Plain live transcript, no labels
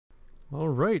All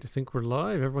right, I think we're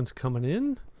live. Everyone's coming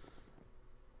in.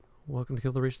 Welcome to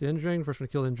Kill the Race to the End Dragon. First one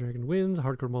to kill End Dragon wins.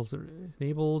 Hardcore modes are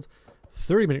enabled.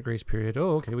 30-minute grace period.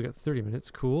 Oh, okay, we got 30 minutes.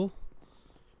 Cool.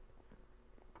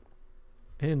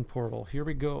 End portal. Here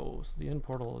we go. So the end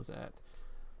portal is at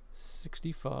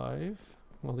 65.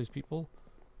 All these people.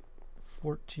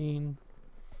 14,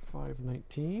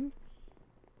 519.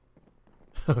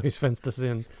 Oh, he's fenced us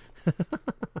in.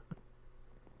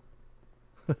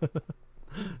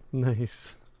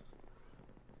 Nice.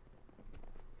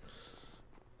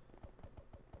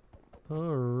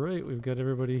 All right, we've got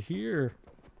everybody here.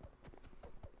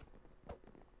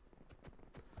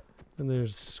 And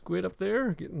there's Squid up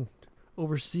there,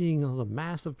 overseeing all the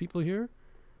mass of people here.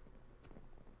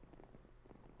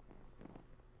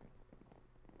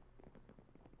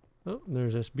 Oh, and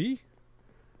there's SB.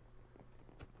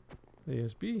 The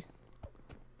SB.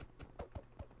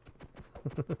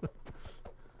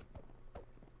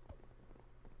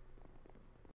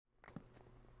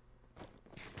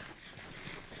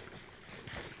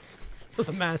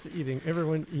 The mass eating,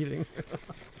 everyone eating.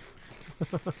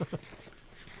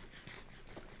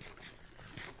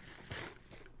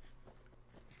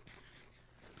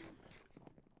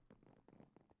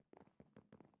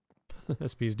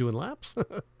 SP's doing laps.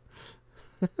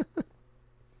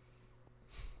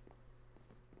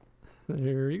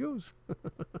 There he goes.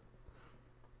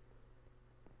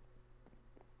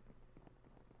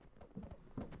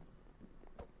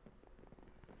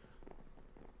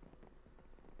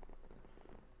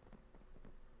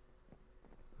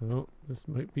 Oh, this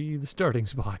might be the starting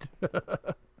spot.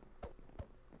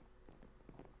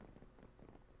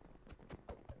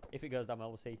 If it goes down well,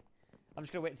 we'll see. I'm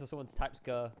just gonna wait until someone's types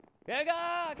go. Go,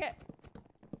 go, okay.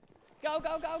 Go,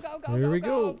 go, go, go, go, There go, we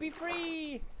go. go. Be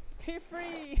free. Be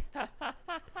free.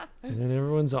 And then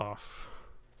everyone's off.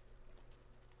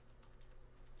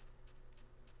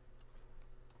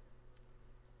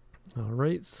 All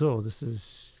right, so this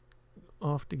is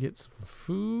off to get some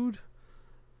food,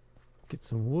 get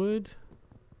some wood.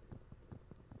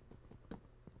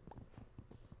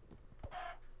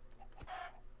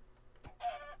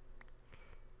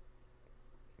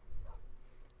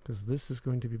 Because this is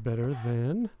going to be better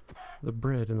than the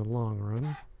bread in the long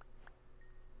run.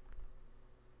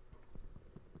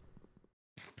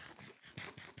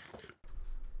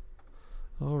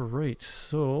 All right,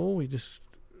 so we just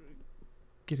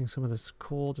getting some of this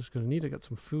coal, just gonna need. I got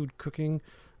some food cooking,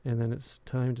 and then it's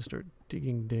time to start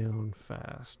digging down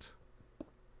fast.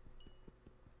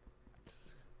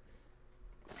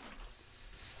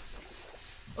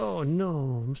 Oh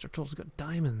no, Mr. Troll's got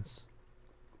diamonds.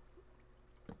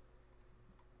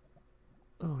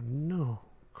 Oh no,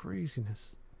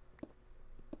 craziness.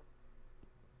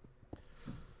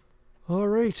 All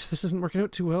right, this isn't working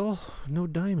out too well. No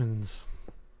diamonds.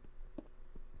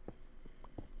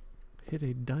 Hit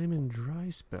a diamond dry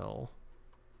spell.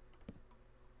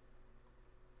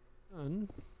 Done.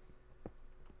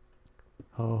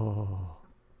 Oh.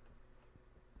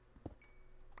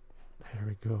 There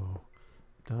we go.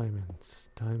 Diamonds,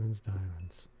 diamonds,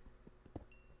 diamonds.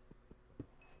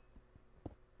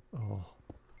 Oh.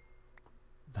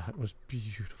 That was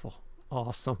beautiful.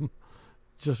 Awesome.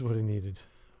 Just what I needed.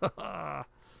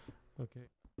 Okay.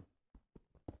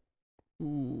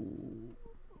 Ooh.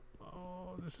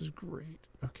 Oh, this is great.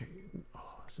 Okay.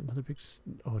 Oh, it's another big...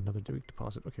 Oh, another big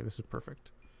deposit. Okay, this is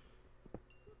perfect.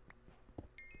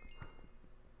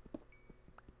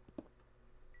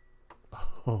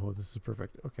 Oh, this is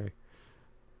perfect. Okay.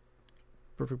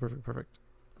 Perfect, perfect, perfect.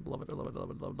 Love it, I love it, I love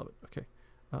it, love it, love it. Okay.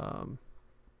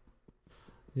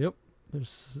 Yep.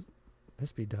 There's...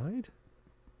 SB died?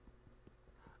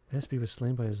 SB was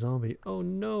slain by a zombie. Oh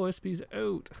no, SB's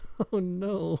out. Oh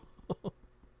no.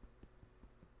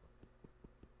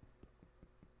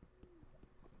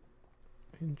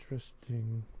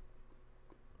 Interesting.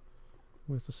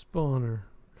 With a spawner.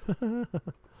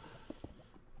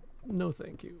 No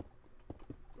thank you.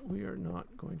 We are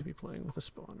not going to be playing with the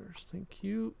spawners. Thank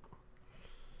you.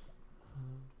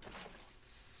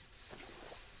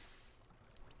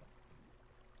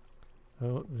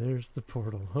 Oh, there's the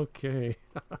portal. Okay.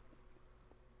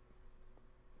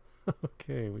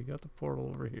 Okay, we got the portal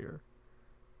over here.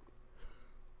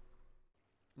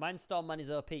 Mindstorm man is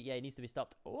OP. Yeah, he needs to be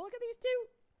stopped. Oh, look at these two.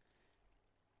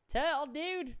 Turtle,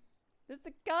 dude. There's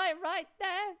the guy right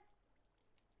there.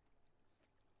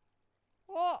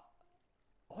 What?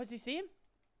 Oh, does he see him?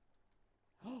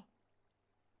 Oh,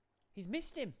 he's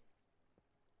missed him.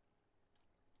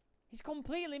 He's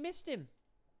completely missed him.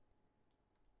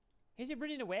 Is he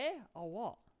running away or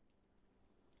what?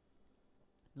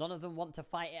 None of them want to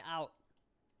fight it out.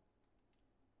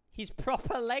 He's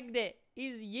proper legged it.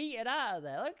 He's yeeted out of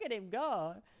there. Look at him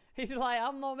go. He's like,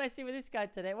 I'm not messing with this guy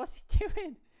today. What's he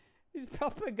doing? He's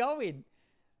proper going.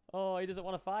 Oh, he doesn't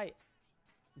want to fight.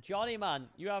 Johnny, man,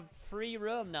 you have free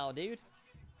roam now, dude.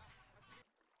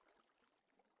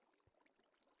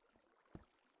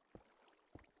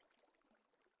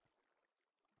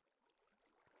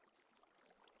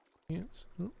 Yes.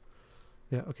 Oh.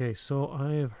 Yeah, okay, so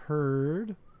I have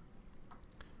heard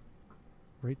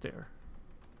right there.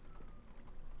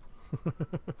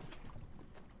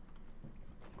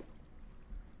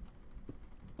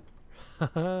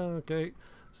 Okay,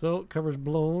 so cover's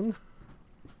blown.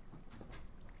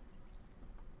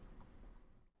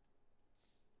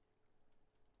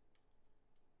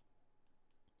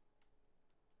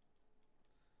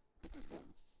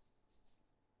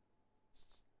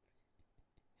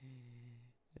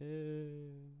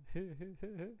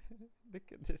 Look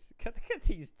at this. Look at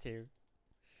these two.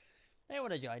 They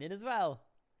want to join in as well.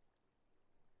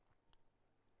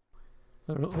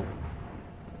 I don't know.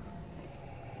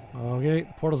 Okay,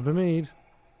 portal's been made.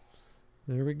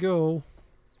 There we go.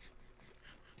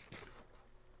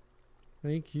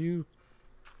 Thank you.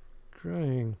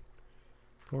 Crying.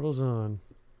 Portal's on.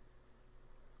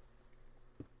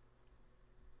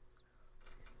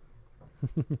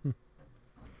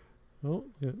 Oh,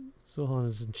 yeah. Sohan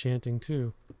is enchanting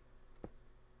too.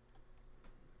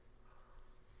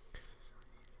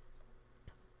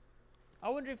 I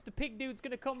wonder if the pig dude's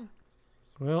gonna come.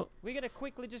 Well, We're gonna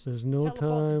quickly just. there's no teleport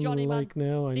to time Johnny, man. like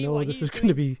now. I See know what this he's is going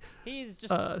to be He's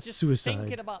just suicide.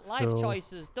 thinking about life so-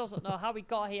 choices. Doesn't know how he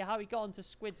got here, how he got onto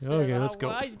Squid's Okay, server. let's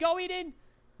go. He's going in.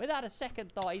 Without a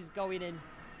second thought, he's going in.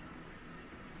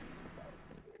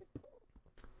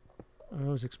 I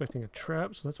was expecting a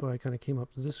trap, so that's why I kind of came up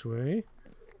this way.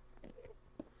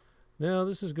 Now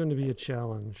this is going to be a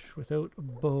challenge. Without a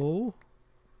bow.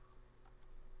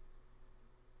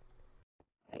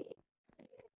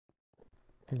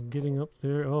 And getting up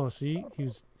there. Oh, see,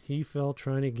 he fell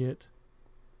trying to get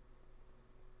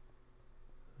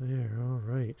there. All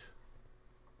right.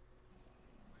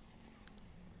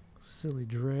 Silly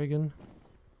dragon.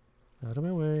 Out of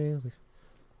my way.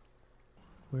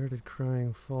 Where did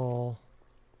crying fall?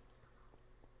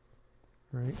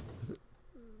 Right.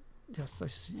 Yes, I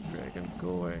see dragon. Go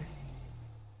away.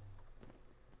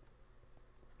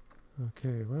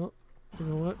 Okay, well, you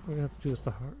know what? We're gonna have to do this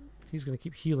the hard. He's gonna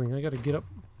keep healing. I gotta get up.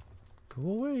 Go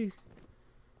away.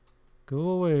 Go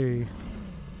away.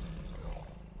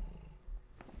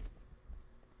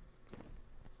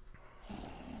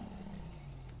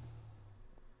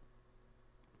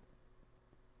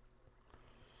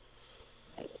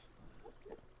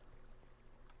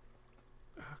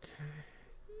 Okay.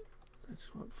 I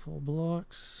just want full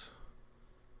blocks.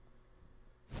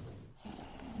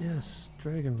 Yes,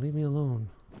 dragon, leave me alone.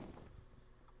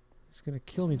 He's gonna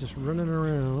kill me just running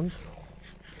around.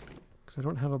 Because I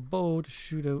don't have a bow to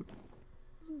shoot out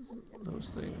those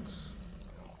things.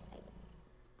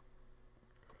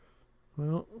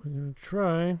 Well, we're gonna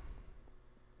try.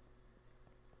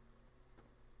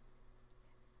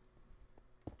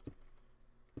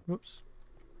 Whoops.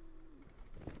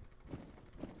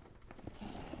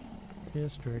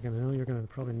 Yes, dragon, I know you're gonna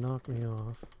probably knock me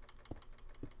off.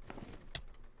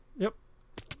 Yep.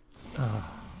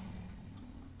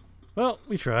 Well,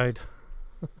 we tried.